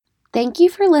Thank you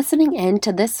for listening in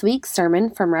to this week's sermon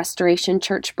from Restoration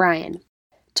Church Bryan.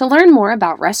 To learn more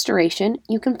about Restoration,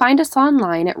 you can find us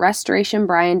online at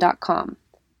restorationbryan.com.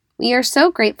 We are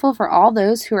so grateful for all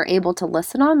those who are able to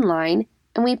listen online,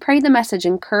 and we pray the message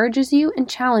encourages you and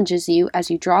challenges you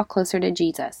as you draw closer to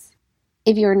Jesus.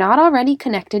 If you are not already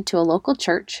connected to a local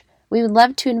church, we would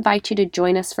love to invite you to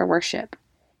join us for worship.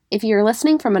 If you are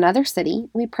listening from another city,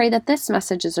 we pray that this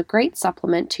message is a great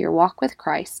supplement to your walk with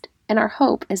Christ, and our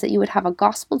hope is that you would have a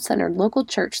gospel-centered local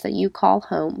church that you call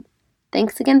home.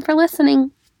 Thanks again for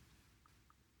listening.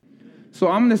 So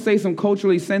I'm going to say some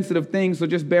culturally sensitive things, so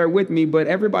just bear with me, but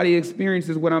everybody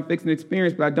experiences what I'm fixing to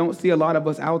experience, but I don't see a lot of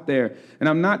us out there. And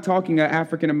I'm not talking about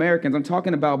African Americans, I'm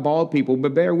talking about bald people,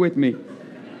 but bear with me.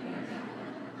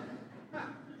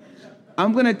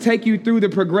 I'm going to take you through the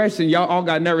progression. Y'all all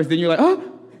got nervous, then you're like,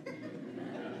 oh.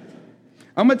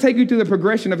 I'm going to take you through the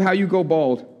progression of how you go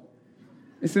bald.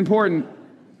 It's important.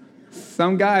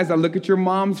 Some guys, I look at your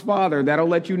mom's father. That'll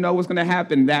let you know what's going to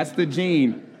happen. That's the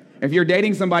gene. If you're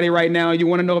dating somebody right now and you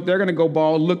want to know if they're going to go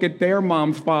bald, look at their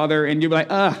mom's father and you're like,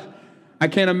 I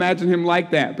can't imagine him like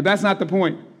that. But that's not the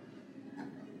point.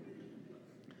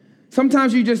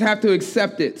 Sometimes you just have to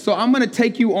accept it. So I'm going to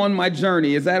take you on my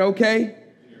journey. Is that okay?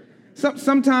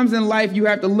 Sometimes in life you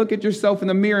have to look at yourself in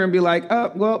the mirror and be like,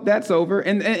 oh, well, that's over.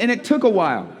 And it took a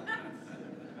while.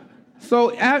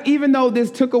 So even though this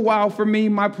took a while for me,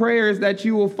 my prayer is that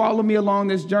you will follow me along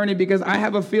this journey, because I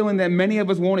have a feeling that many of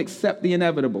us won't accept the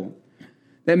inevitable.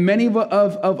 That many of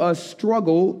us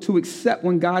struggle to accept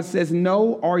when God says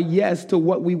no or yes to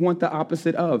what we want the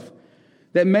opposite of.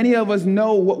 That many of us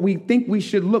know what we think we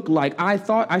should look like. I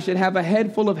thought I should have a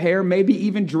head full of hair, maybe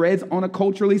even dreads on a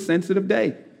culturally sensitive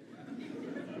day.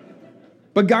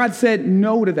 But God said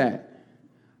no to that.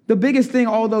 The biggest thing,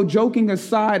 although joking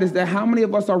aside, is that how many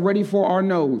of us are ready for our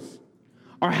no's?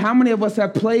 Or how many of us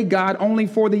have played God only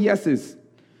for the yeses?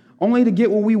 Only to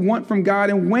get what we want from God.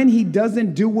 And when he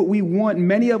doesn't do what we want,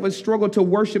 many of us struggle to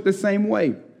worship the same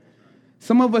way.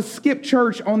 Some of us skip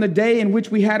church on the day in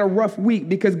which we had a rough week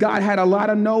because God had a lot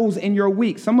of no's in your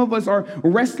week. Some of us are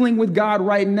wrestling with God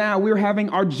right now. We're having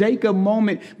our Jacob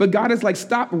moment, but God is like,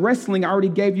 stop wrestling. I already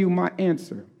gave you my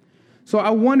answer. So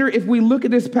I wonder if we look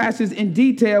at this passage in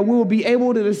detail, we will be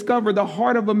able to discover the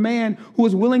heart of a man who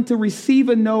is willing to receive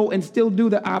a no and still do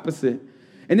the opposite.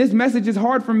 And this message is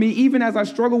hard for me, even as I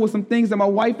struggle with some things that my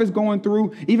wife is going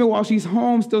through, even while she's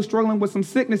home, still struggling with some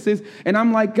sicknesses. And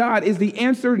I'm like, God, is the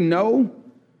answer no?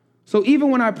 So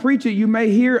even when I preach it, you may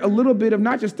hear a little bit of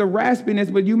not just the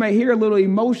raspiness, but you may hear a little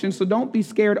emotion. So don't be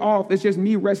scared off. It's just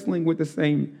me wrestling with the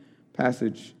same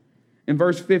passage. In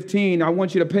verse 15, I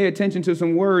want you to pay attention to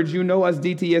some words. You know us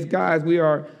DTS guys, we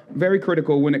are very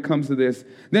critical when it comes to this.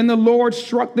 Then the Lord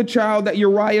struck the child that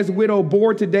Uriah's widow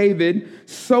bore to David,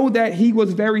 so that he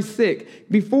was very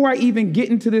sick. Before I even get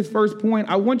into this first point,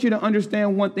 I want you to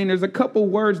understand one thing. There's a couple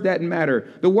words that matter.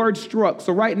 The word struck.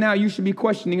 So right now you should be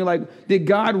questioning, like, did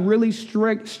God really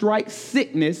strike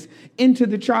sickness into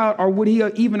the child, or would he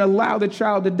even allow the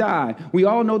child to die? We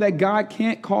all know that God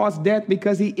can't cause death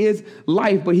because he is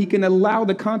life, but he can allow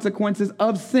the consequences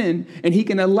of sin, and he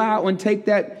can allow and take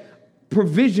that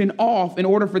provision off in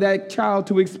order for that child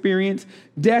to experience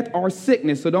death or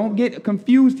sickness. So don't get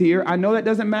confused here. I know that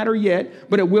doesn't matter yet,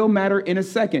 but it will matter in a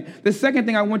second. The second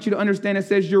thing I want you to understand, it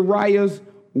says Uriah's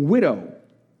widow.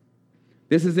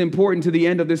 This is important to the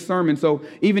end of this sermon. So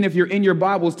even if you're in your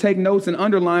Bibles, take notes and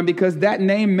underline, because that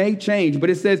name may change. But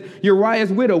it says Uriah's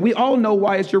widow. We all know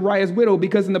why it's Uriah's widow,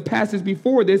 because in the passage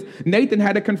before this, Nathan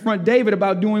had to confront David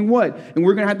about doing what? And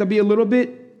we're going to have to be a little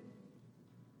bit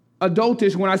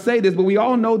adultish when I say this, but we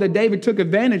all know that David took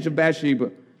advantage of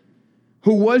Bathsheba,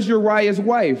 who was Uriah's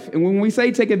wife. And when we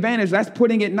say take advantage, that's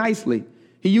putting it nicely.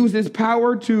 He used his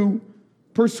power to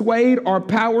persuade or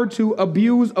power to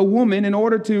abuse a woman in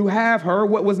order to have her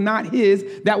what was not his,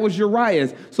 that was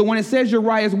Uriah's. So when it says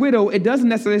Uriah's widow, it doesn't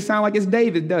necessarily sound like it's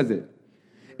David, does it?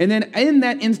 And then in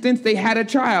that instance, they had a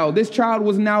child. This child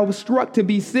was now struck to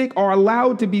be sick or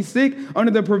allowed to be sick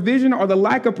under the provision or the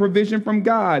lack of provision from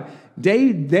God.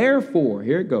 David, therefore,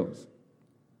 here it goes.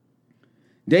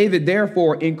 David,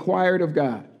 therefore, inquired of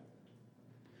God.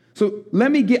 So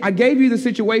I gave you the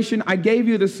situation. I gave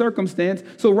you the circumstance.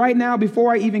 So right now,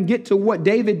 before I even get to what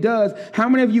David does, how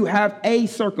many of you have a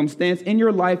circumstance in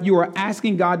your life you are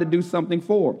asking God to do something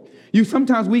for?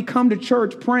 Sometimes we come to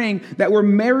church praying that we're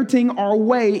meriting our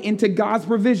way into God's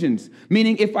provisions.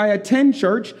 Meaning if I attend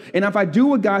church and if I do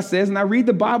what God says and I read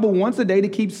the Bible once a day to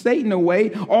keep Satan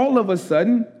away, all of a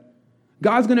sudden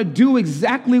God's going to do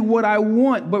exactly what I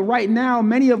want. But right now,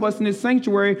 many of us in this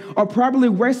sanctuary are probably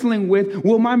wrestling with,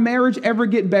 will my marriage ever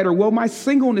get better? Will my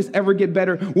singleness ever get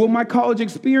better? Will my college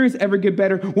experience ever get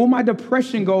better? Will my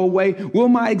depression go away? Will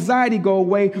my anxiety go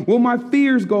away? Will my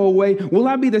fears go away? Will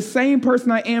I be the same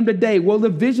person I am today? Will the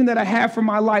vision that I have for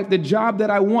my life, the job that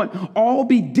I want, all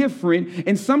be different?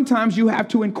 And sometimes you have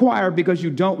to inquire because you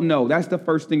don't know. That's the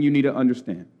first thing you need to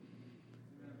understand.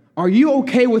 Are you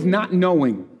okay with not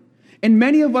knowing? And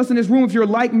many of us in this room, if you're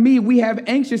like me, we have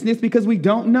anxiousness because we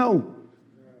don't know.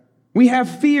 We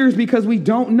have fears because we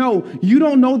don't know. You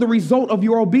don't know the result of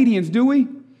your obedience, do we?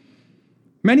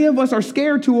 Many of us are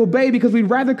scared to obey because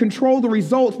we'd rather control the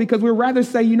results, because we'd rather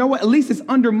say, you know what, at least it's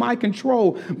under my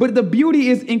control. But the beauty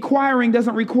is inquiring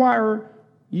doesn't require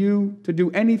you to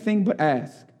do anything but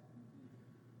ask.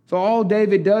 So all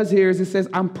David does here is it says,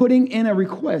 I'm putting in a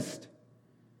request.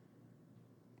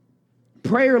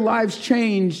 Prayer lives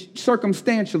change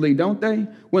circumstantially, don't they?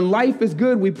 When life is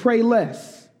good, we pray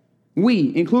less.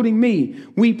 We, including me,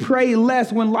 we pray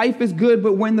less when life is good,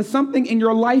 but when something in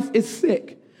your life is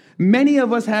sick. Many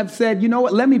of us have said, you know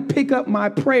what, let me pick up my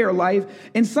prayer life.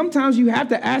 And sometimes you have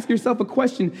to ask yourself a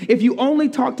question. If you only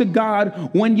talk to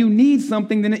God when you need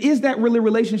something, then is that really a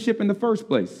relationship in the first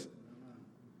place?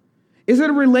 Is it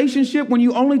a relationship when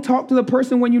you only talk to the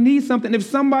person when you need something? If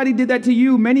somebody did that to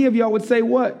you, many of y'all would say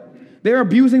what? They're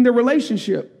abusing the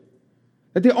relationship.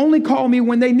 That they only call me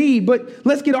when they need. But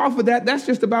let's get off of that. That's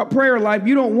just about prayer life.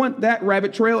 You don't want that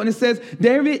rabbit trail. And it says,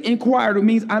 David inquired. It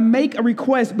means I make a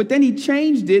request. But then he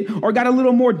changed it or got a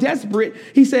little more desperate.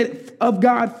 He said, of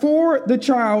God for the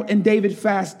child. And David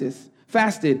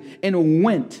fasted and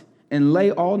went and lay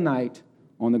all night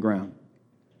on the ground.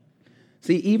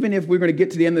 See, even if we're going to get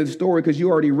to the end of the story, because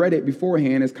you already read it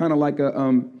beforehand, it's kind of like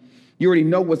you already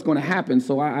know what's going to happen,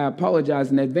 so I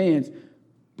apologize in advance.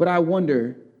 But I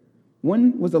wonder,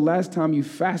 when was the last time you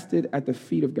fasted at the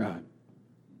feet of God?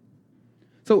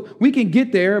 So we can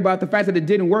get there about the fact that it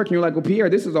didn't work, and you're like, well,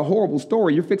 Pierre, this is a horrible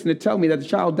story. You're fixing to tell me that the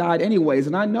child died anyways,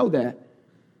 and I know that.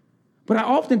 But I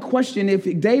often question if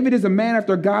David is a man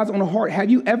after God's own heart.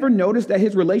 Have you ever noticed that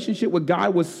his relationship with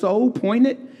God was so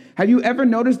pointed? Have you ever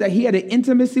noticed that he had an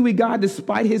intimacy with God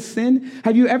despite his sin?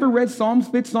 Have you ever read Psalm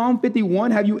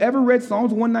 51? Have you ever read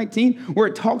Psalms 119 where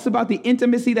it talks about the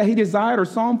intimacy that he desired, or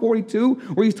Psalm 42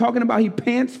 where he's talking about he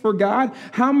pants for God?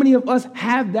 How many of us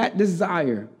have that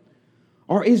desire?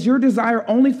 Or is your desire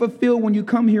only fulfilled when you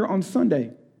come here on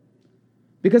Sunday?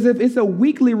 Because if it's a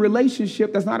weekly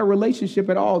relationship, that's not a relationship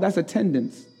at all. That's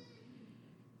attendance.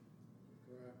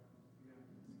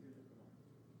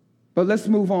 But let's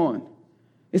move on.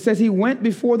 It says he went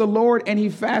before the Lord and he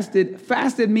fasted.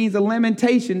 Fasted means a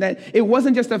lamentation, that it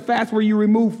wasn't just a fast where you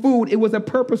remove food. It was a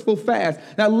purposeful fast.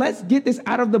 Now let's get this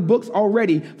out of the books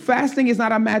already. Fasting is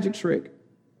not a magic trick.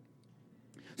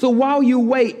 So while you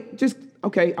wait,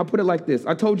 okay, I'll put it like this.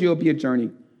 I told you it'll be a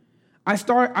journey. I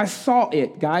saw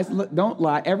it, guys. Look, don't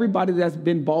lie. Everybody that's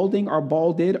been balding or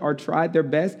balded or tried their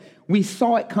best, we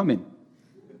saw it coming.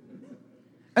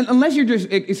 And unless you're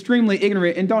just extremely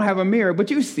ignorant and don't have a mirror,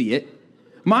 but you see it.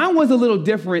 Mine was a little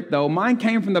different, though. Mine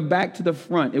came from the back to the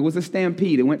front. It was a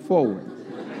stampede. It went forward.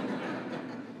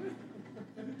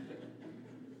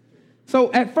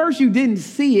 So at first you didn't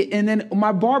see it, and then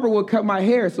my barber would cut my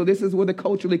hair. So this is where the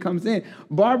culturally comes in.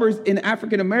 Barbers in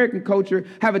African-American culture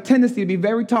have a tendency to be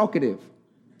very talkative.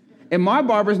 And my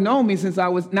barber's known me since I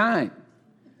was 9.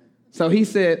 So he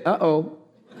said, uh-oh.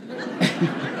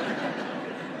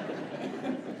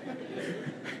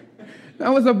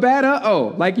 That was a bad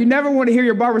uh-oh. Like, you never want to hear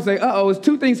your barber say, uh-oh. It's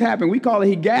two things happen. We call it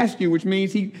he gassed you, which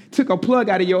means he took a plug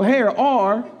out of your hair,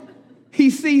 or he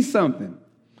sees something.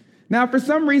 Now, for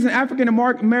some reason,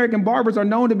 African-American barbers are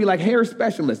known to be like hair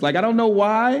specialists. Like, I don't know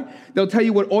why. They'll tell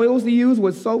you what oils to use,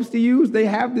 what soaps to use. They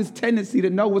have this tendency to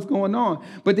know what's going on.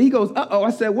 But then he goes, uh-oh. I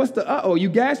said, what's the uh-oh? You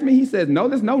gassed me? He says, no,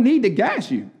 there's no need to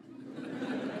gas you.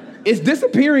 It's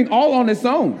disappearing all on its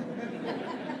own.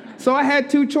 So I had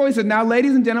two choices. Now,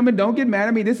 ladies and gentlemen, don't get mad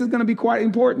at me. This is going to be quite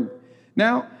important.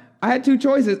 Now, I had two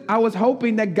choices. I was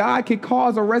hoping that God could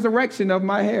cause a resurrection of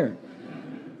my hair.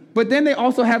 But then they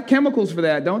also have chemicals for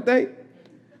that, don't they?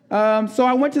 So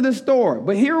I went to the store.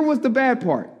 But here was the bad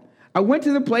part. I went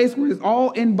to the place where it's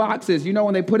all in boxes. You know,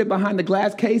 when they put it behind the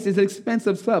glass case, it's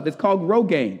expensive stuff. It's called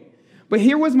Rogaine. But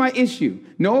here was my issue.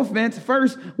 No offense.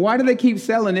 First, why do they keep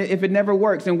selling it if it never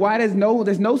works? And why there's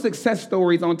no success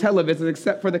stories on television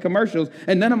except for the commercials,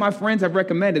 and none of my friends have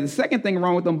recommended. The second thing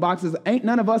wrong with them boxes, ain't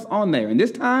none of us on there. And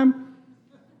this time,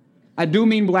 I do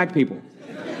mean black people.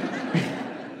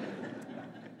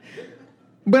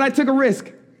 But I took a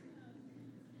risk.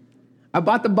 I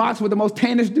bought the box with the most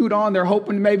tannish dude on there,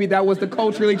 hoping maybe that was the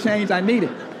culturally change I needed.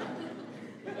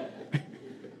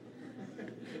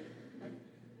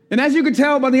 And as you could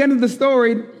tell by the end of the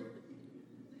story,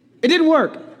 it didn't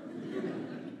work.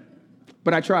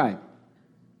 But I tried.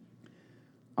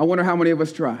 I wonder how many of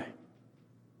us try.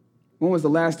 When was the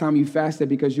last time you fasted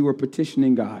because you were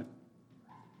petitioning God?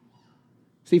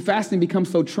 See, fasting becomes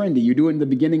so trendy. You do it in the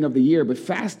beginning of the year, but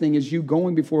fasting is you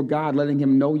going before God, letting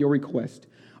him know your request.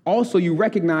 Also, you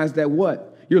recognize that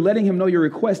what? You're letting him know your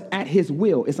request at his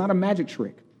will. It's not a magic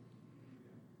trick.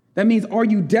 That means, are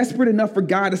you desperate enough for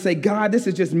God to say, God, this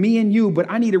is just me and you,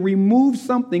 but I need to remove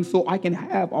something so I can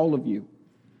have all of you?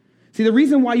 See, the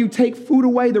reason why you take food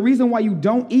away, the reason why you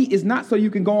don't eat is not so you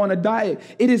can go on a diet.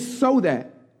 It is so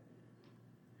that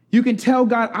you can tell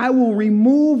God, I will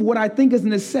remove what I think is a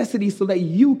necessity so that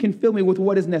you can fill me with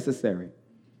what is necessary.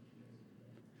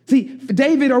 See,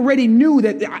 David already knew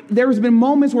that there's been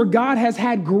moments where God has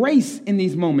had grace in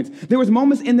these moments. There was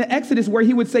moments in the Exodus where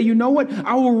he would say, you know what?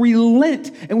 I will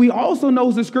relent. And we also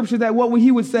know the scripture that what he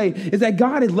would say is that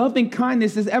God is loving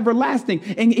kindness is everlasting.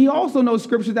 And he also knows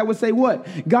scripture that would say what?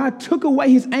 God took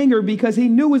away his anger because he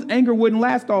knew his anger wouldn't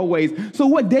last always. So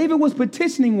what David was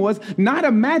petitioning was not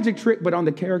a magic trick, but on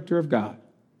the character of God.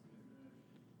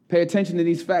 Pay attention to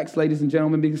these facts, ladies and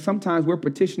gentlemen, because sometimes we're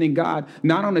petitioning God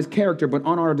not on his character, but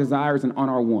on our desires and on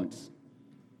our wants.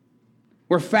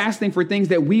 We're fasting for things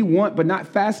that we want, but not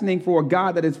fasting for a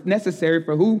God that is necessary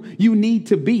for who you need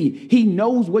to be. He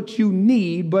knows what you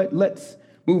need, but let's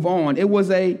move on. It was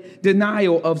a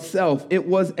denial of self. It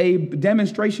was a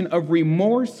demonstration of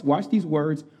remorse, watch these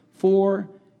words, for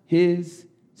his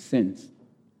sins.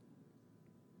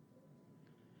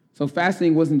 So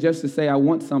fasting wasn't just to say, I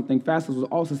want something. Fasting was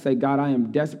also to say, God, I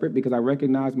am desperate because I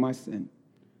recognize my sin.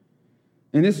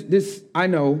 And this, I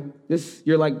know,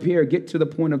 you're like, Pierre, get to the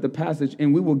point of the passage,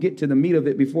 and we will get to the meat of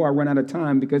it before I run out of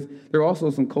time, because there are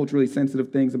also some culturally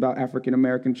sensitive things about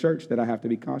African-American church that I have to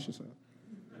be cautious of.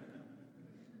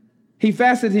 He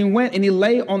fasted, he went, and he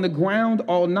lay on the ground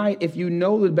all night. If you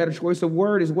know the better choice of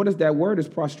word is, what is that word? Is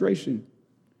prostration.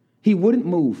 He wouldn't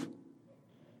move.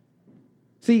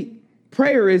 See,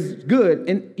 prayer is good.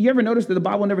 And you ever notice that the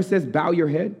Bible never says bow your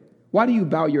head? Why do you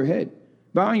bow your head?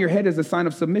 Bowing your head is a sign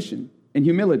of submission and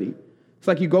humility. It's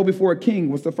like you go before a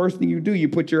king. What's the first thing you do? You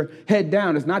put your head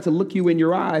down. It's not to look you in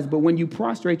your eyes, but when you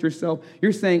prostrate yourself,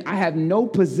 you're saying, I have no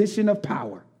position of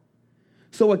power.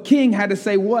 So a king had to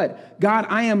say what? God,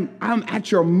 I'm at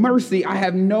your mercy. I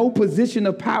have no position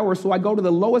of power, so I go to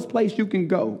the lowest place you can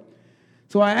go.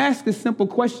 So I ask this simple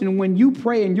question. When you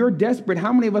pray and you're desperate,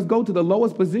 how many of us go to the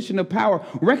lowest position of power,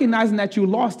 recognizing that you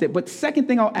lost it? But second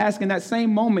thing I'll ask in that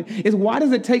same moment is, why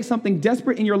does it take something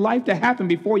desperate in your life to happen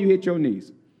before you hit your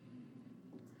knees?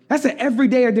 That's an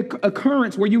everyday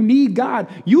occurrence where you need God.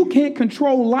 You can't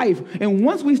control life. And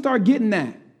once we start getting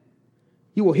that,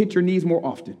 you will hit your knees more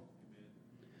often.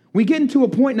 We get into a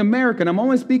point in America, and I'm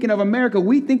only speaking of America,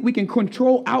 we think we can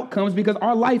control outcomes because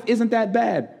our life isn't that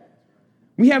bad.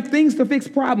 We have things to fix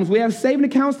problems. We have saving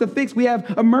accounts to fix. We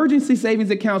have emergency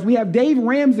savings accounts. We have Dave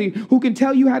Ramsey who can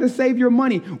tell you how to save your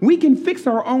money. We can fix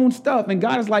our own stuff. And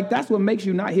God is like, that's what makes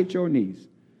you not hit your knees.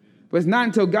 But it's not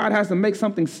until God has to make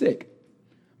something sick,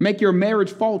 make your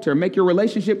marriage falter, make your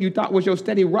relationship you thought was your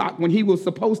steady rock when he was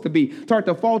supposed to be start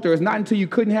to falter. It's not until you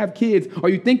couldn't have kids or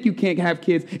you think you can't have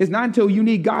kids. It's not until you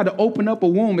need God to open up a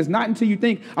womb. It's not until you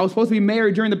think I was supposed to be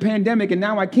married during the pandemic and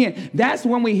now I can't. That's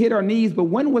when we hit our knees. But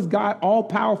when was God all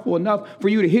powerful enough for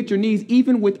you to hit your knees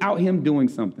even without him doing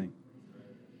something?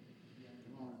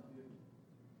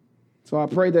 So I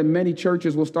pray that many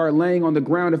churches will start laying on the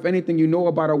ground. If anything you know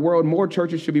about our world, more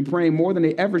churches should be praying more than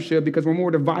they ever should, because we're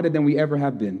more divided than we ever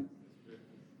have been.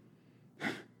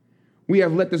 We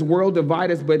have let this world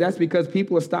divide us, but that's because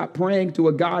people have stopped praying to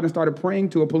a God and started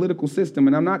praying to a political system.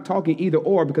 And I'm not talking either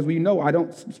or, because we know I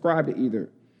don't subscribe to either.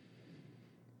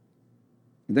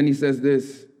 And then he says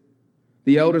this,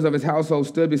 the elders of his household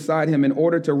stood beside him in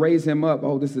order to raise him up.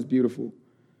 Oh, this is beautiful.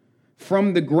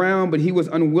 From the ground, but he was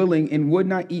unwilling and would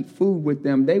not eat food with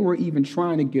them. They were even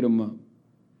trying to get him up.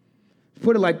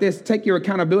 Put it like this, take your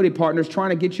accountability partners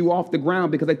trying to get you off the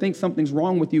ground because they think something's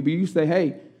wrong with you, but you say,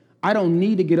 hey, I don't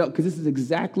need to get up because this is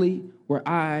exactly where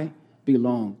I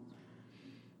belong.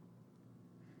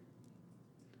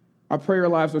 Our prayer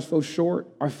lives are so short.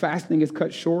 Our fasting is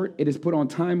cut short. It is put on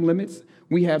time limits.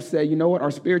 We have said, you know what? Our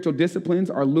spiritual disciplines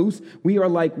are loose. We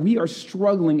are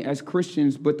struggling as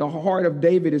Christians, but the heart of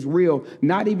David is real.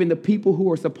 Not even the people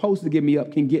who are supposed to get me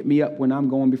up can get me up when I'm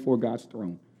going before God's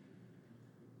throne.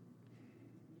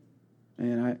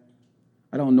 And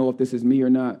I don't know if this is me or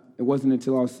not. It wasn't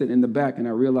until I was sitting in the back and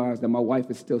I realized that my wife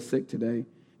is still sick today.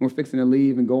 we're fixing to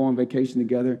leave and go on vacation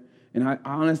together. And I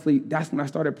honestly, that's when I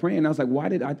started praying. I was like, why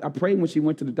did I prayed when she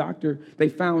went to the doctor? They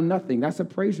found nothing. That's a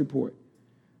praise report.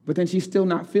 But then she's still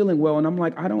not feeling well. And I'm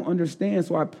like, I don't understand.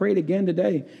 So I prayed again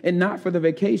today. And not for the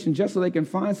vacation, just so they can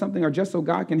find something or just so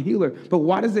God can heal her. But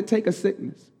why does it take a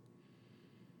sickness?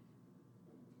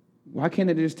 Why can't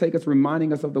it just take us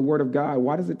reminding us of the word of God?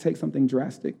 Why does it take something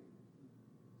drastic?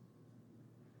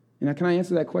 And can I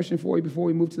answer that question for you before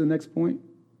we move to the next point?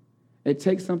 It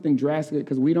takes something drastic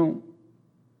because we don't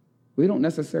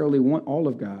necessarily want all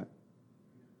of God.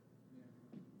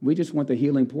 We just want the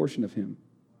healing portion of him.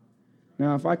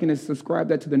 Now, if I can subscribe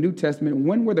that to the New Testament,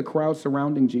 when were the crowds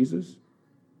surrounding Jesus?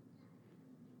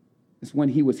 It's when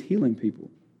he was healing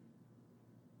people.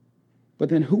 But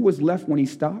then who was left when he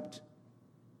stopped?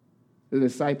 The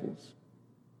disciples.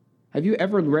 Have you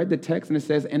ever read the text and it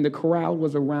says, and the crowd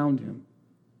was around him?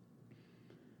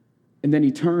 And then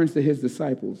he turns to his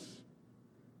disciples.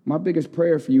 My biggest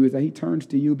prayer for you is that he turns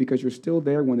to you because you're still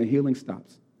there when the healing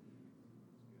stops.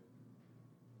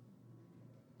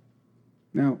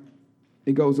 Now,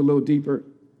 it goes a little deeper.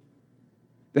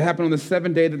 That happened on the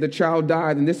seventh day that the child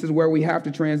died, and this is where we have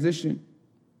to transition.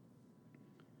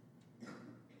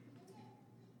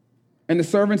 And the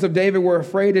servants of David were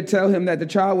afraid to tell him that the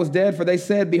child was dead, for they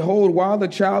said, behold, while the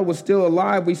child was still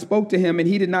alive, we spoke to him, and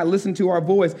he did not listen to our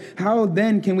voice. How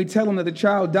then can we tell him that the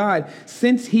child died,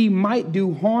 since he might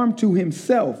do harm to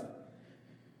himself?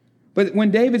 But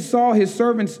when David saw his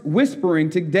servants whispering,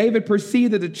 David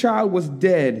perceived that the child was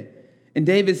dead. And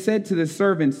David said to the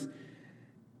servants,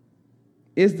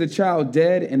 is the child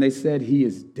dead? And they said, he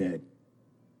is dead.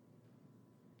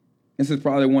 This is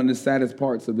probably one of the saddest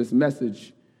parts of this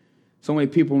message. So many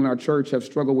people in our church have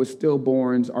struggled with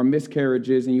stillborns or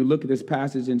miscarriages, and you look at this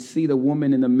passage and see the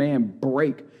woman and the man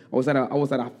break. I was at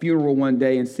a funeral one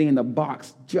day and seeing the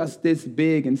box just this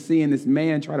big and seeing this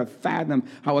man try to fathom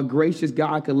how a gracious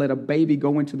God could let a baby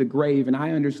go into the grave. And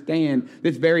I understand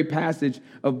this very passage,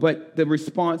 but the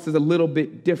response is a little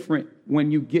bit different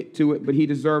when you get to it, but he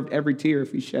deserved every tear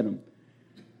if he shed them.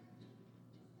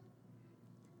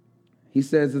 He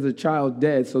says, is the child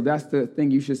dead? So that's the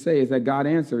thing you should say, is that God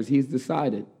answers. He's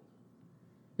decided.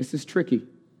 This is tricky,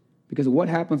 because what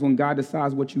happens when God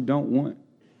decides what you don't want?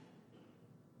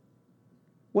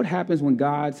 What happens when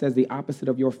God says the opposite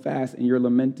of your fast and you're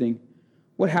lamenting?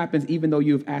 What happens even though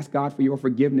you've asked God for your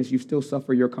forgiveness, you still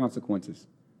suffer your consequences?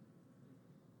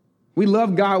 We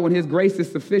love God when his grace is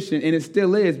sufficient, and it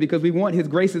still is, because we want his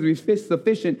grace to be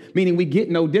sufficient, meaning we get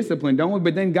no discipline, don't we?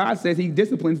 But then God says he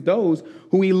disciplines those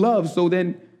who he loves. So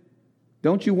then,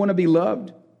 don't you want to be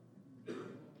loved?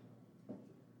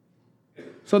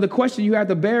 So the question you have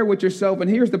to bear with yourself, and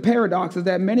here's the paradox, is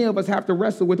that many of us have to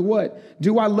wrestle with what?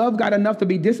 Do I love God enough to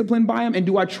be disciplined by him, and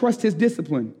do I trust his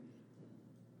discipline?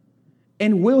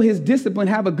 And will his discipline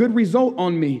have a good result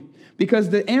on me? Because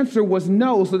the answer was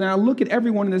no. So then I look at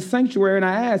everyone in the sanctuary and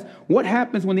I ask, what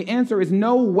happens when the answer is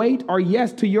no, wait, or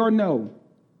yes to your no?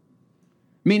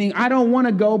 Meaning, I don't want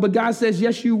to go, but God says,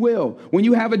 yes, you will. When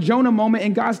you have a Jonah moment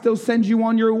and God still sends you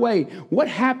on your way, what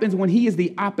happens when he is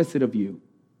the opposite of you?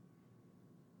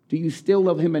 Do you still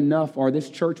love him enough, or this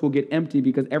church will get empty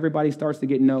because everybody starts to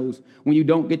get no's? When you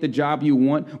don't get the job you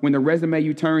want, when the resume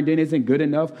you turned in isn't good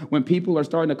enough, when people are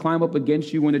starting to climb up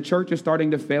against you, when the church is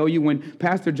starting to fail you, when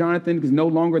Pastor Jonathan is no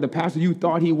longer the pastor you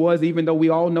thought he was, even though we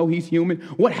all know he's human,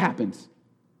 what happens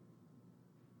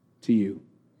to you?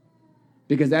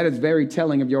 Because that is very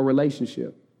telling of your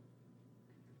relationship.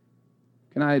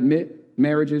 Can I admit,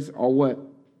 marriages are what?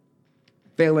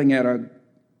 Failing at a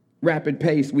rapid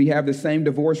pace. We have the same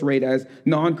divorce rate as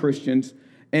non-Christians,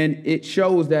 and it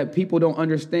shows that people don't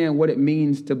understand what it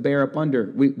means to bear up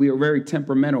under. We are very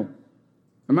temperamental.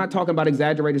 I'm not talking about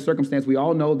exaggerated circumstance. We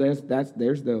all know there's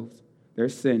those.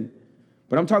 There's sin.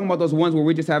 But I'm talking about those ones where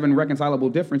we're just having irreconcilable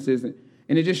differences, and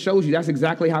it just shows you that's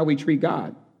exactly how we treat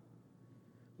God.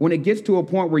 When it gets to a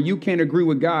point where you can't agree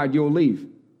with God, you'll leave.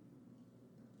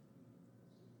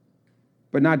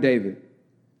 But not David.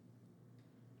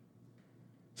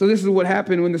 So this is what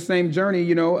happened in the same journey,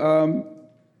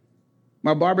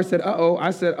 my barber said, uh-oh.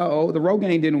 I said, uh-oh, the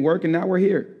Rogaine didn't work, and now we're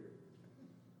here.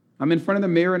 I'm in front of the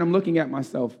mirror, and I'm looking at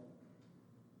myself.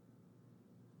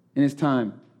 And it's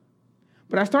time.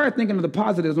 But I started thinking of the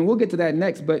positives, and we'll get to that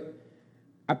next, but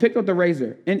I picked up the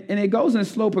razor, and it goes in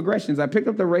slow progressions. I picked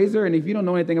up the razor, and if you don't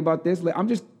know anything about this, I'm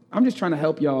just trying to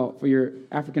help y'all for your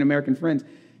African-American friends.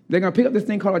 They're going to pick up this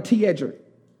thing called a T-edger.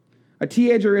 A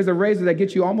T-edger is a razor that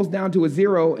gets you almost down to a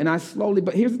zero, and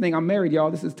but here's the thing, I'm married,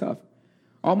 y'all, this is tough.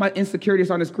 All my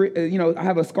insecurities on this, I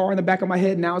have a scar on the back of my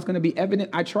head, now it's going to be evident.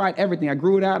 I tried everything, I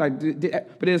grew it out,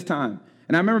 but it is time.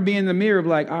 And I remember being in the mirror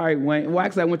like, all right, Wayne. Well,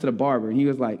 actually, I went to the barber, and he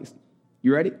was like,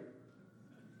 you ready?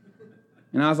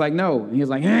 And I was like, no. And he was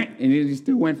like, eh, and he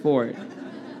still went for it.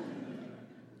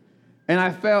 And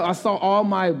I saw all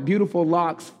my beautiful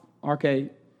locks, okay,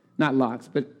 not locks,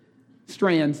 but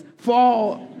strands,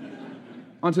 fall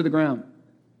onto the ground.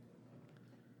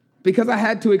 Because I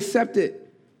had to accept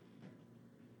it.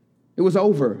 It was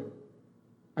over.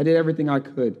 I did everything I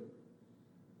could.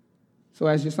 So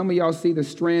as some of y'all see the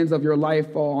strands of your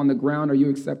life fall on the ground, are you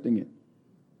accepting it?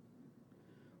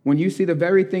 When you see the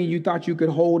very thing you thought you could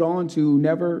hold on to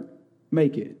never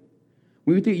make it.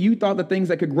 When you thought the things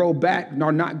that could grow back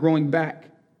are not growing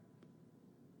back.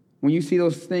 When you see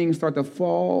those things start to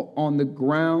fall on the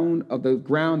ground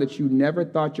that you never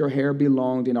thought your hair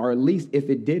belonged in, or at least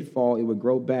if it did fall, it would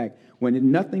grow back.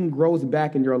 When nothing grows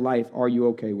back in your life, are you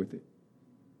okay with it?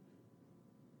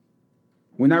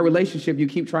 When that relationship you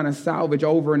keep trying to salvage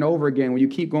over and over again, when you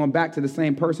keep going back to the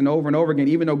same person over and over again,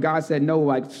 even though God said no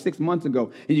like 6 months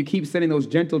ago, and you keep sending those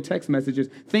gentle text messages,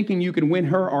 thinking you can win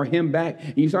her or him back,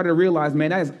 and you started to realize,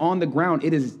 man, that is on the ground.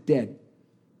 It is dead.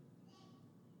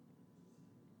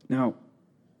 Now,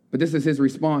 but this is his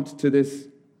response to this,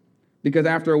 because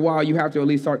after a while, you have to at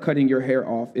least start cutting your hair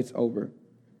off. It's over.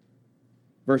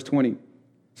 Verse 20.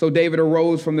 So David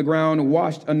arose from the ground,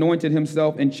 washed, anointed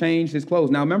himself, and changed his clothes.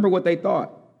 Now, remember what they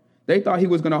thought. They thought he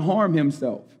was going to harm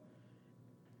himself.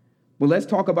 Well, let's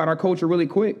talk about our culture really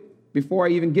quick. Before I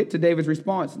even get to David's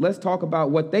response, let's talk about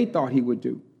what they thought he would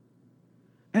do.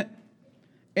 And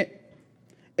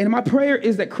my prayer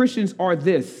is that Christians are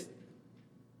this.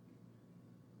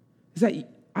 Is that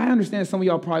I understand some of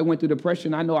y'all probably went through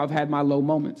depression. I know I've had my low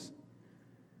moments.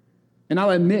 And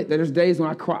I'll admit that there's days when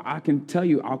I cry. I can tell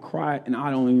you I'll cry and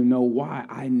I don't even know why.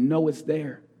 I know it's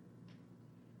there.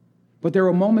 But there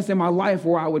were moments in my life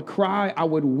where I would cry, I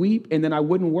would weep, and then I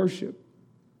wouldn't worship.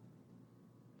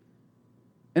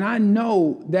 And I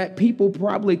know that people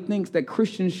probably think that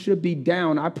Christians should be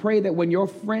down. I pray that when your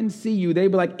friends see you, they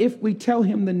be like, if we tell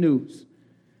him the news,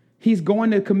 he's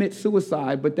going to commit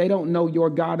suicide, but they don't know your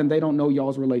God and they don't know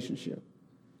y'all's relationship.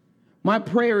 My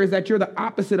prayer is that you're the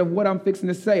opposite of what I'm fixing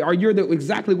to say, or you're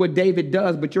exactly what David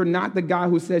does, but you're not the guy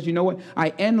who says, you know what, I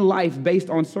end life based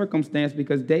on circumstance,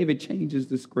 because David changes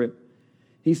the script.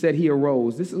 He said he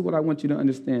arose. This is what I want you to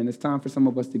understand. It's time for some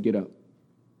of us to get up.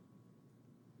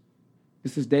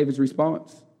 This is David's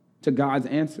response to God's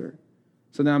answer.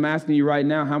 So then I'm asking you right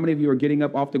now, how many of you are getting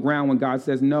up off the ground when God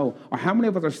says no? Or how many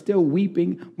of us are still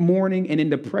weeping, mourning, and in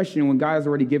depression when God has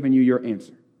already given you your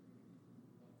answer?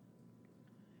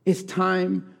 It's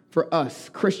time for us,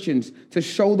 Christians, to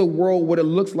show the world what it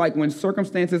looks like when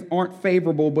circumstances aren't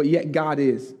favorable, but yet God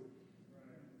is.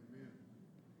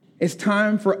 It's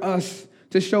time for us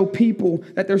to show people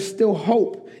that there's still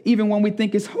hope, even when we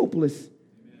think it's hopeless.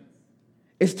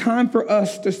 It's time for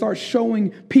us to start showing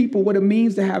people what it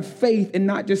means to have faith and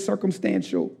not just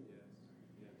circumstantial.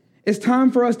 It's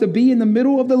time for us to be in the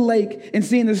middle of the lake and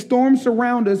seeing the storm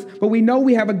surround us, but we know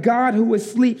we have a God who is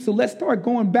asleep, so let's start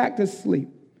going back to sleep.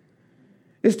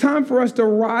 It's time for us to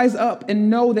rise up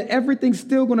and know that everything's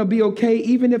still going to be okay,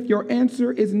 even if your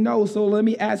answer is no. So let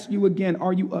me ask you again,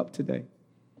 are you up today?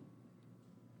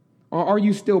 Or are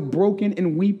you still broken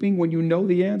and weeping when you know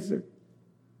the answer?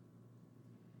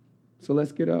 So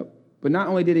let's get up. But not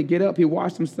only did he get up, he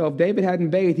washed himself. David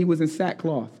hadn't bathed, he was in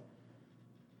sackcloth.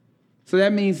 So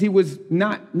that means he was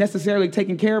not necessarily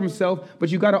taking care of himself,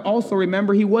 but you got to also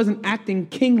remember he wasn't acting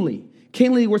kingly.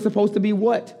 Kingly were supposed to be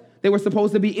what? They were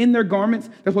supposed to be in their garments.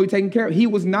 They're supposed to be taken care of. He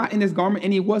was not in his garment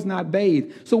and he was not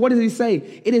bathed. So what does he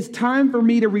say? It is time for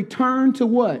me to return to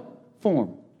what?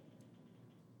 Form.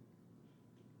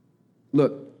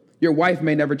 Look, your wife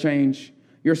may never change.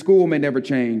 Your school may never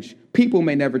change. People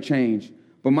may never change.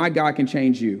 But my God can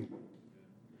change you.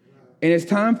 And it's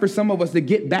time for some of us to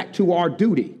get back to our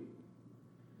duty.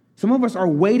 Some of us are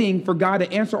waiting for God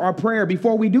to answer our prayer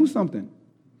before we do something.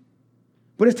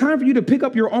 But it's time for you to pick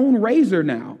up your own razor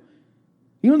now.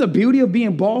 You know the beauty of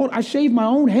being bald? I shave my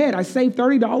own head. I save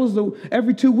 $30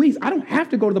 every 2 weeks. I don't have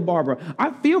to go to the barber.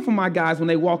 I feel for my guys when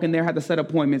they walk in there, have to set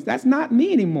appointments. That's not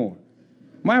me anymore.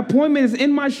 My appointment is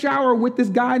in my shower with this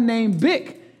guy named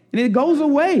Vic, and it goes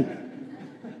away.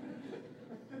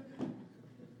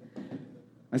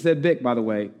 I said Vic, by the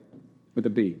way, with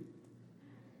a B.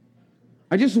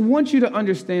 I just want you to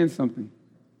understand something.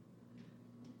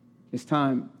 It's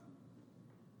time.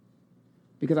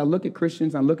 Because I look at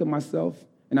Christians, I look at myself,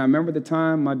 and I remember the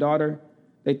time my daughter,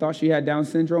 they thought she had Down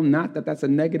syndrome. Not that that's a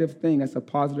negative thing, that's a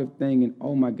positive thing. And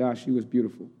oh my gosh, she was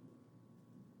beautiful.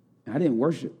 And I didn't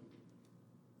worship.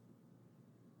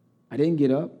 I didn't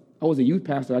get up. I was a youth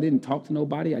pastor. I didn't talk to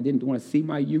nobody. I didn't want to see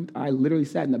my youth. I literally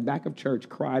sat in the back of church,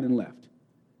 cried, and left.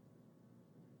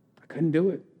 I couldn't do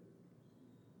it.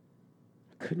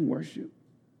 I couldn't worship.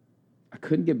 I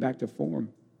couldn't get back to form.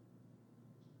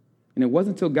 And it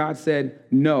wasn't until God said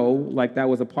no, like that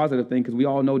was a positive thing, because we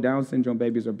all know Down syndrome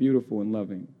babies are beautiful and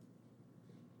loving.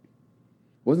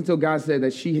 It wasn't until God said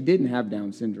that she didn't have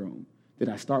Down syndrome that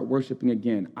I start worshiping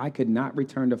again. I could not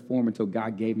return to form until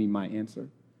God gave me my answer.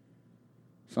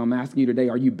 So I'm asking you today,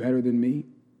 are you better than me?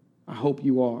 I hope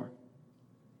you are.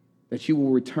 That you will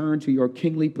return to your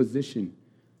kingly position,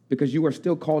 because you are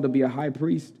still called to be a high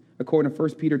priest. According to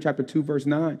 1 Peter chapter 2, verse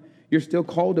 9, you're still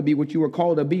called to be what you were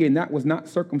called to be, and that was not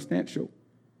circumstantial.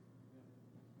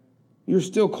 You're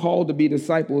still called to be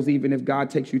disciples, even if God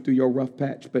takes you through your rough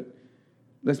patch. But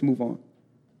let's move on.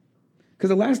 Because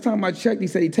the last time I checked, he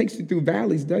said he takes you through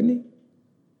valleys, doesn't he?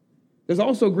 There's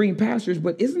also green pastures,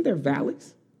 but isn't there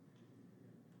valleys?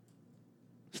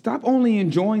 Stop only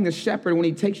enjoying the shepherd when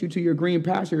he takes you to your green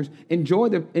pastures. Enjoy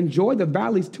the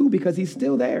valleys too, because he's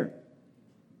still there.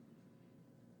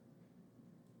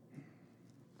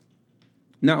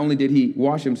 Not only did he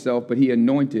wash himself, but he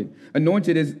anointed.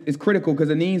 Anointed is critical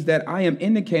because it means that I am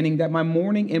indicating that my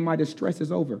mourning and my distress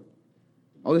is over.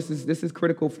 Oh, this is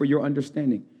critical for your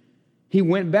understanding. He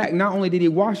went back. Not only did he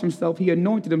wash himself, he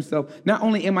anointed himself. Not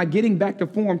only am I getting back to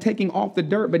form, taking off the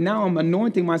dirt, but now I'm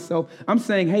anointing myself. I'm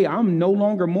saying, hey, I'm no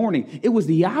longer mourning. It was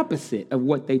the opposite of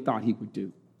what they thought he would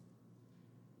do.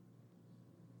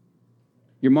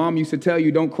 Your mom used to tell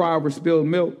you, don't cry over spilled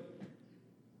milk.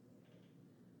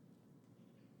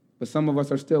 But some of us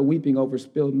are still weeping over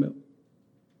spilled milk.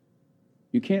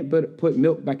 You can't put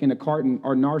milk back in a carton,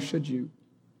 or nor should you.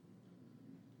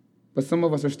 But some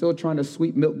of us are still trying to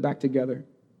sweep milk back together.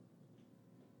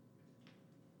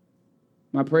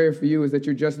 My prayer for you is that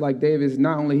you're just like David.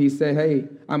 Not only he said, hey,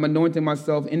 I'm anointing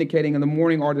myself, indicating in the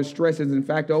morning our distress is in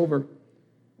fact over.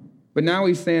 But now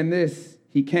he's saying this,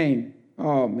 he came,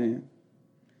 oh man,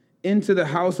 into the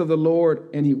house of the Lord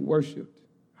and he worshiped.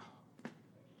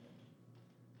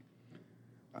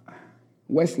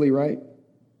 Wesley, right?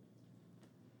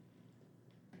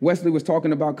 Wesley was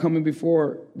talking about coming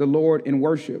before the Lord in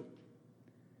worship.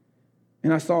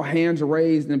 And I saw hands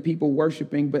raised and people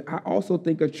worshiping, but I also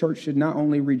think a church should not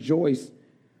only rejoice,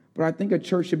 but I think a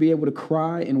church should be able to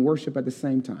cry and worship at the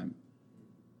same time.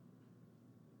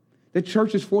 The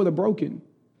church is for the broken.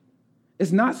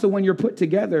 It's not so when you're put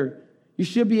together. You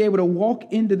should be able to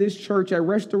walk into this church at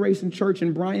Restoration Church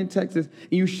in Bryan, Texas,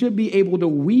 and you should be able to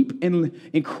weep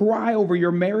and cry over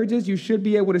your marriages. You should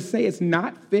be able to say it's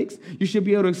not fixed. You should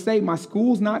be able to say my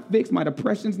school's not fixed, my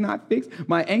depression's not fixed,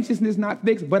 my anxiousness not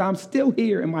fixed, but I'm still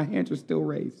here and my hands are still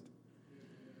raised.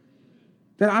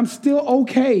 That I'm still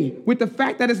okay with the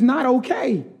fact that it's not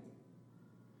okay.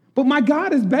 But my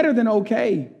God is better than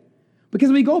okay.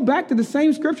 Because we go back to the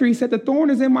same scripture. He said the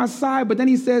thorn is in my side, but then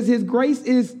he says his grace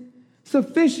is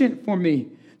sufficient for me,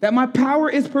 that my power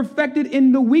is perfected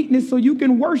in the weakness, so you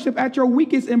can worship at your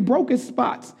weakest and brokest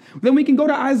spots. Then we can go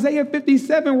to Isaiah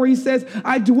 57 where he says,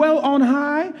 I dwell on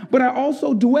high, but I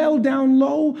also dwell down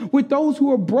low with those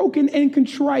who are broken and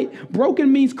contrite.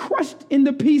 Broken means crushed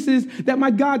into pieces, that my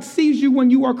God sees you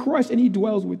when you are crushed and he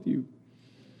dwells with you.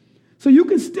 So you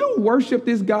can still worship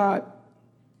this God.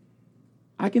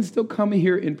 I can still come in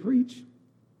here and preach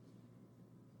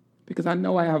because I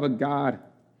know I have a God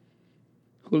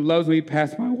who loves me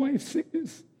past my wife's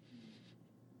sickness,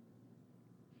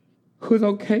 who's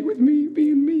okay with me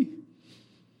being me.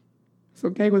 It's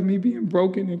okay with me being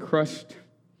broken and crushed.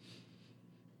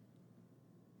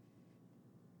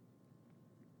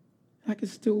 I can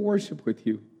still worship with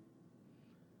you.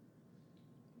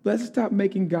 Let's stop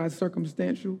making God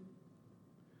circumstantial,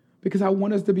 because I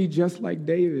want us to be just like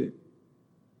David.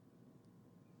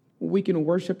 We can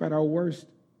worship at our worst.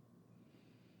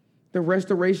 The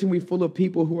restoration, we're full of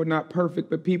people who are not perfect,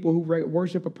 but people who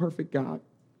worship a perfect God.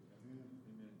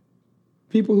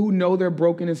 People who know they're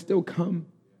broken and still come.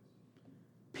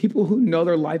 People who know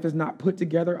their life is not put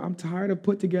together. I'm tired of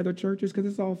put together churches because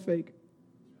it's all fake.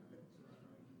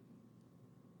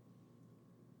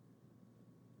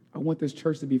 I want this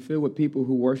church to be filled with people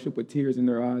who worship with tears in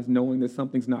their eyes, knowing that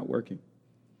something's not working.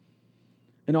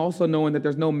 And also knowing that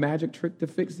there's no magic trick to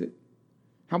fix it.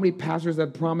 How many pastors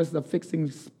have promised a fixing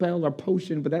spell or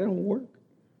potion, but that don't work?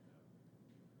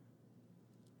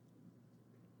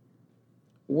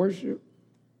 Worship.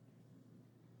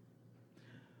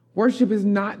 Worship is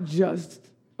not just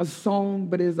a song,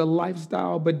 but it is a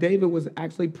lifestyle. But David was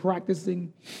actually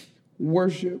practicing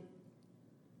worship.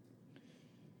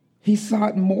 He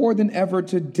sought more than ever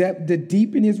to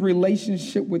deepen his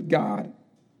relationship with God.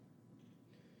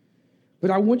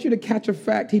 But I want you to catch a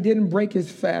fact. He didn't break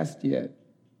his fast yet.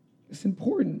 It's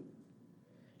important.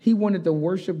 He wanted to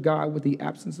worship God with the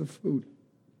absence of food.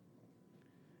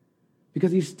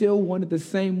 Because he still wanted the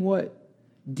same what?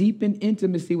 Deepen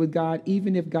intimacy with God,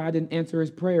 even if God didn't answer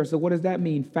his prayer. So what does that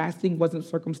mean? Fasting wasn't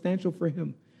circumstantial for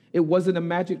him. It wasn't a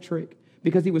magic trick,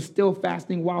 because he was still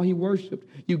fasting while he worshiped.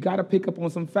 You got to pick up on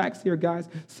some facts here, guys.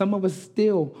 Some of us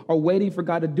still are waiting for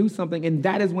God to do something, and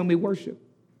that is when we worship.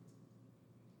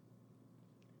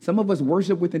 Some of us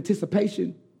worship with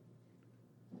anticipation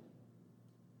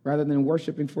rather than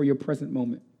worshiping for your present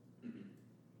moment.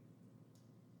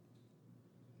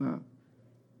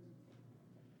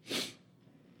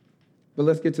 But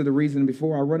let's get to the reason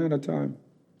before I run out of time.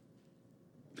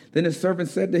 Then his servant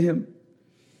said to him,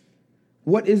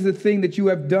 what is the thing that you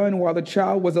have done while the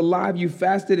child was alive? You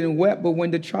fasted and wept, but when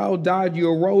the child died,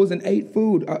 you arose and ate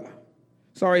food.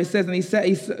 It says,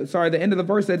 the end of the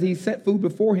verse says he set food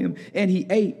before him and he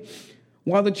ate.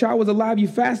 While the child was alive, you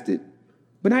fasted,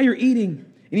 but now you're eating.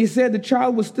 And he said, the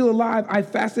child was still alive. I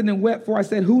fasted and wept, for I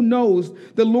said, who knows?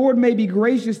 The Lord may be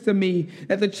gracious to me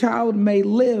that the child may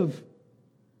live.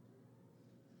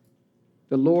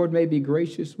 The Lord may be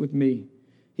gracious with me.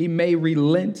 He may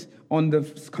relent on the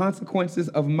consequences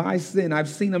of my sin. I've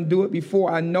seen him do it before.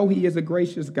 I know he is a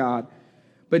gracious God,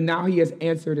 but now he has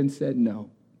answered and said no.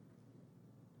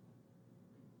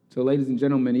 So, ladies and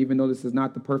gentlemen, even though this is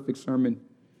not the perfect sermon,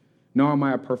 nor am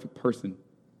I a perfect person,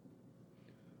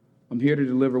 I'm here to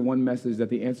deliver one message, that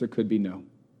the answer could be no.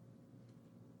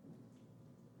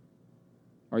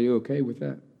 Are you okay with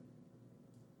that?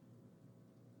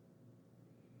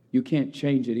 You can't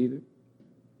change it either.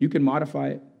 You can modify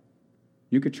it.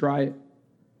 You could try it.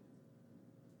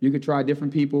 You could try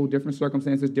different people, different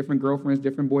circumstances, different girlfriends,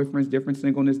 different boyfriends, different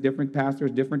singleness, different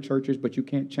pastors, different churches, but you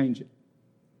can't change it.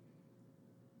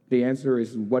 The answer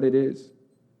is what it is.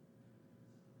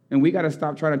 And we got to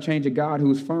stop trying to change a God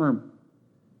who's firm,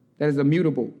 that is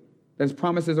immutable, that his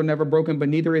promises are never broken, but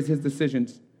neither is his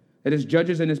decisions, that his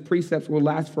judges and his precepts will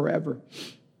last forever.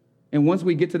 And once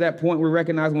we get to that point, we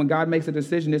recognize when God makes a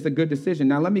decision, it's a good decision.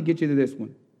 Now, let me get you to this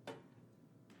one.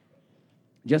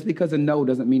 Just because a no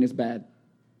doesn't mean it's bad.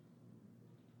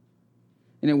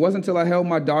 And it wasn't until I held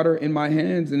my daughter in my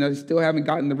hands, and I still haven't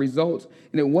gotten the results,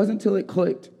 and it wasn't until it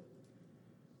clicked.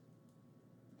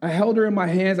 I held her in my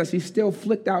hands as she still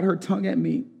flicked out her tongue at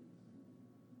me.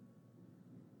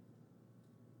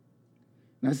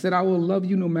 And I said, I will love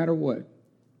you no matter what.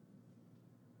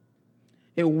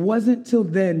 It wasn't till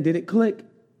then did it click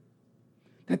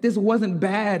that this wasn't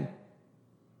bad. It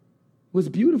was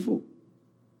beautiful.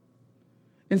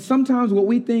 And sometimes what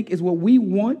we think is what we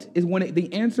want is when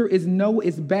the answer is no,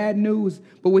 it's bad news.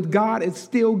 But with God, it's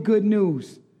still good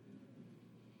news.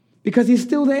 Because he's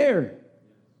still there.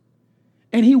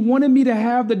 And he wanted me to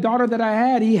have the daughter that I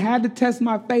had. He had to test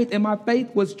my faith, and my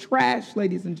faith was trash,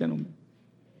 ladies and gentlemen.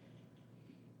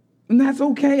 And that's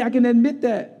okay. I can admit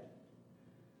that.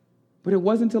 But it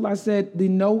wasn't until I said the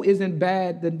no isn't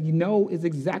bad, the no is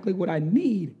exactly what I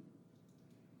need.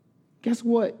 Guess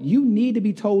what? You need to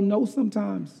be told no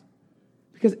sometimes,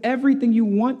 because everything you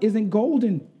want isn't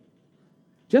golden.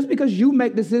 Just because you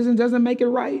make decisions doesn't make it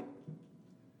right.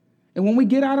 And when we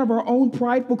get out of our own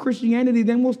prideful Christianity,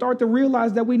 then we'll start to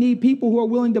realize that we need people who are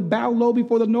willing to bow low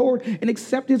before the Lord and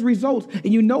accept his results.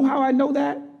 And you know how I know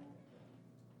that?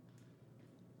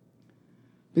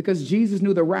 Because Jesus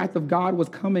knew the wrath of God was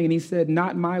coming, and he said,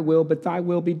 not my will, but thy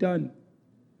will be done.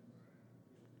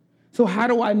 So how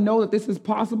do I know that this is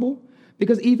possible?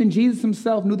 Because even Jesus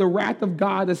himself knew the wrath of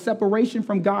God, the separation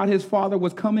from God, his Father,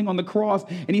 was coming on the cross.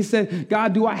 And he said,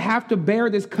 God, do I have to bear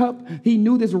this cup? He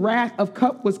knew this wrath of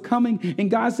cup was coming.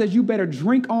 And God says, you better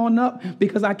drink on up,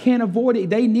 because I can't avoid it.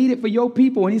 They need it for your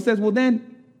people. And he says, well, then,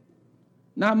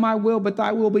 not my will, but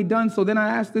thy will be done. So then I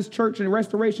asked this church and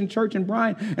Restoration Church in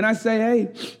Bryan, and I say,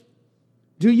 hey,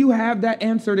 do you have that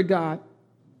answer to God?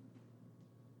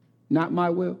 Not my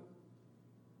will,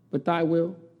 but thy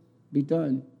will be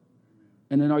done.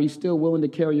 And then are you still willing to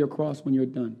carry your cross when you're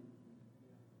done?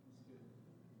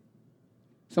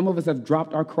 Some of us have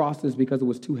dropped our crosses because it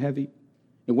was too heavy.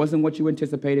 It wasn't what you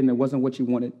anticipated, and it wasn't what you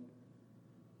wanted.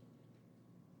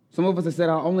 Some of us have said,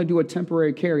 I'll only do a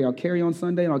temporary carry. I'll carry on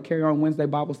Sunday, and I'll carry on Wednesday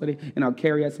Bible study, and I'll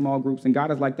carry at small groups. And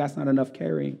God is like, that's not enough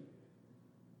carrying.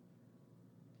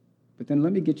 But then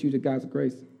let me get you to God's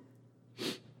grace.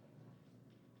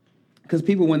 Because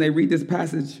people, when they read this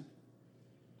passage,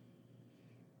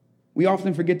 we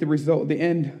often forget the result, the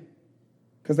end,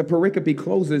 because the pericope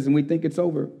closes and we think it's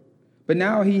over. But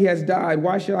now he has died.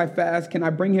 Why should I fast? Can I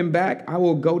bring him back? I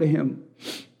will go to him.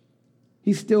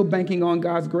 He's still banking on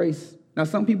God's grace. Now,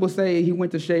 some people say he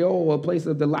went to Sheol, a place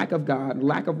of the lack of God,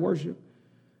 lack of worship.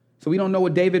 So we don't know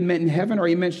what David meant in heaven or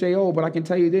he meant Sheol, but I can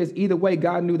tell you this. Either way,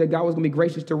 God knew that God was going to be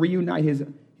gracious to reunite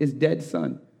his dead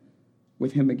son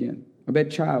with him again. Or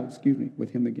dead child,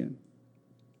 with him again.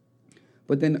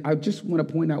 But then I just want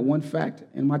to point out one fact,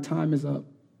 and my time is up.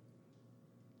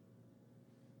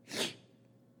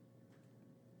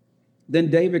 Then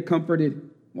David comforted,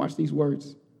 watch these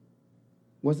words.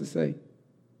 What's it say?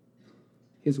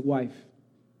 His wife.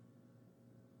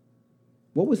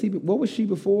 What was she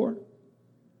before?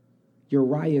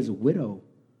 Uriah's widow.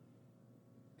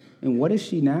 And what is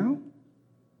she now?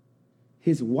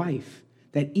 His wife.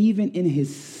 That even in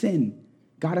his sin,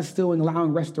 God is still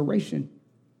allowing restoration.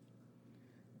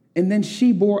 And then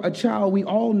she bore a child we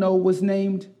all know was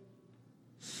named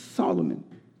Solomon.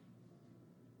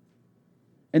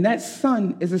 And that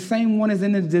son is the same one as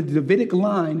in the Davidic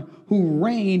line who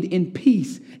reigned in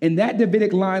peace. And that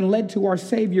Davidic line led to our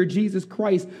Savior, Jesus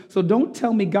Christ. So don't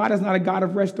tell me God is not a God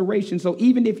of restoration. So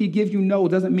even if he gives you no, it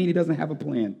doesn't mean he doesn't have a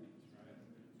plan.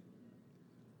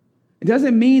 It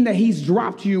doesn't mean that he's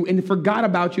dropped you and forgot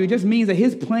about you. It just means that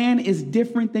his plan is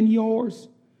different than yours.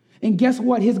 And guess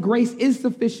what? His grace is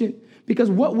sufficient because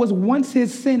what was once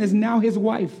his sin is now his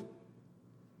wife.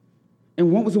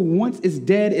 And what was once is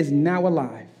dead is now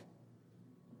alive.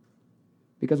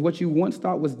 Because what you once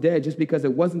thought was dead, just because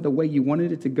it wasn't the way you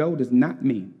wanted it to go, does not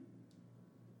mean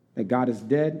that God is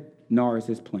dead, nor is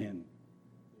his plan.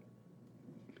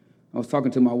 I was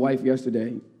talking to my wife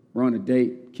yesterday. We're on a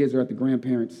date. Kids are at the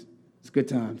grandparents'. It's good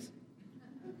times.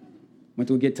 Went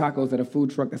to get tacos at a food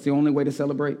truck. That's the only way to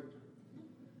celebrate.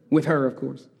 With her, of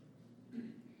course.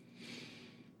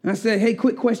 And I said, hey,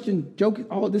 quick question.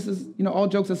 All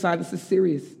jokes aside, this is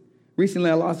serious. Recently,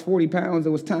 I lost 40 pounds.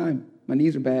 It was time. My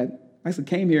knees are bad. I actually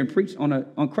came here and preached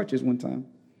on crutches one time.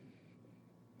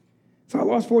 So I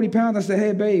lost 40 pounds. I said,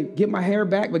 hey, babe, get my hair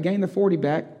back, but gain the 40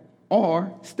 back,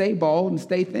 or stay bald and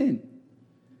stay thin.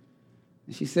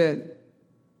 And she said,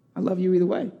 I love you either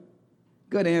way.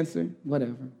 Good answer,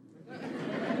 whatever.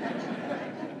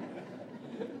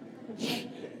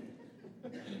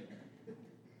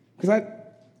 Because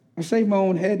I shave my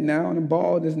own head now and I'm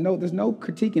bald. There's no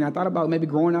critiquing. I thought about maybe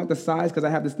growing out the sides because I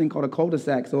have this thing called a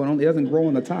cul-de-sac, so it doesn't grow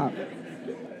on the top.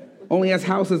 Only has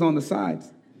houses on the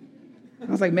sides. I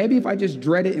was like, maybe if I just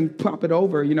dread it and pop it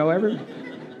over,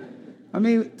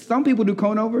 some people do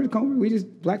cone over.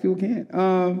 Black people can't.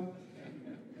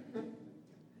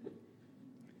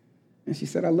 And she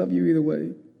said, I love you either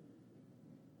way.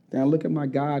 Then I look at my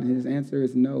God, and his answer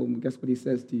is no. And guess what he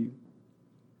says to you?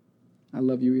 I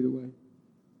love you either way.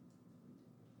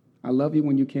 I love you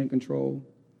when you can't control.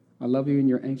 I love you in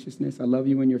your anxiousness. I love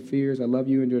you in your fears. I love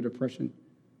you in your depression.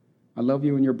 I love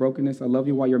you in your brokenness. I love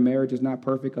you while your marriage is not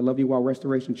perfect. I love you while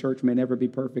Restoration Church may never be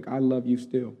perfect. I love you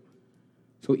still.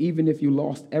 So even if you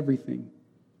lost everything,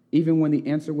 even when the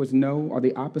answer was no or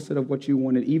the opposite of what you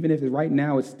wanted, even if right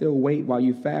now it's still wait while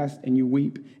you fast and you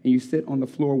weep and you sit on the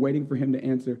floor waiting for him to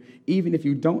answer, even if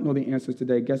you don't know the answers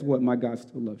today, guess what? My God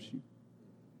still loves you.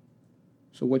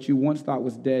 So what you once thought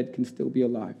was dead can still be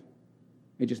alive.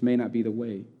 It just may not be the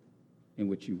way in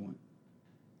which you want.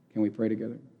 Can we pray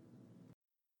together?